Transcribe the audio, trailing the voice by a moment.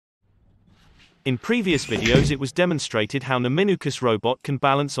In previous videos it was demonstrated how Naminukas robot can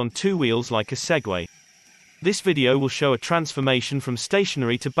balance on two wheels like a Segway. This video will show a transformation from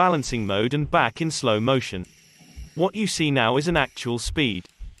stationary to balancing mode and back in slow motion. What you see now is an actual speed.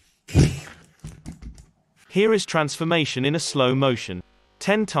 Here is transformation in a slow motion.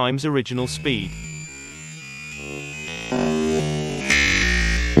 10 times original speed.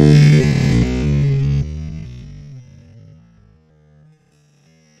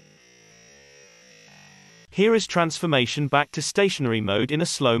 Here is transformation back to stationary mode in a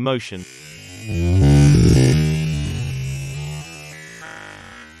slow motion.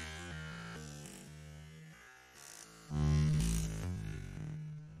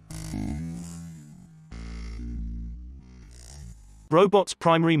 Robot's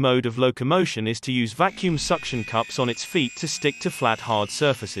primary mode of locomotion is to use vacuum suction cups on its feet to stick to flat hard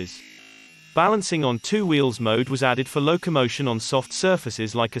surfaces. Balancing on two wheels mode was added for locomotion on soft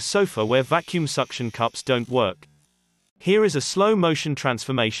surfaces like a sofa where vacuum suction cups don't work. Here is a slow motion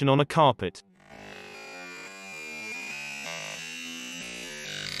transformation on a carpet.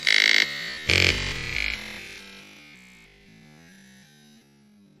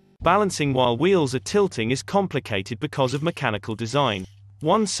 Balancing while wheels are tilting is complicated because of mechanical design.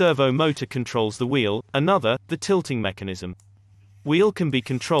 One servo motor controls the wheel, another, the tilting mechanism. Wheel can be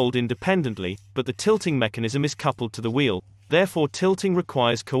controlled independently, but the tilting mechanism is coupled to the wheel, therefore tilting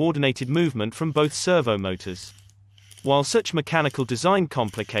requires coordinated movement from both servo motors. While such mechanical design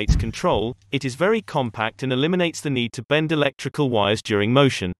complicates control, it is very compact and eliminates the need to bend electrical wires during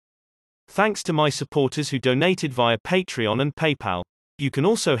motion. Thanks to my supporters who donated via Patreon and PayPal. You can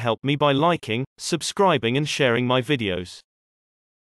also help me by liking, subscribing and sharing my videos.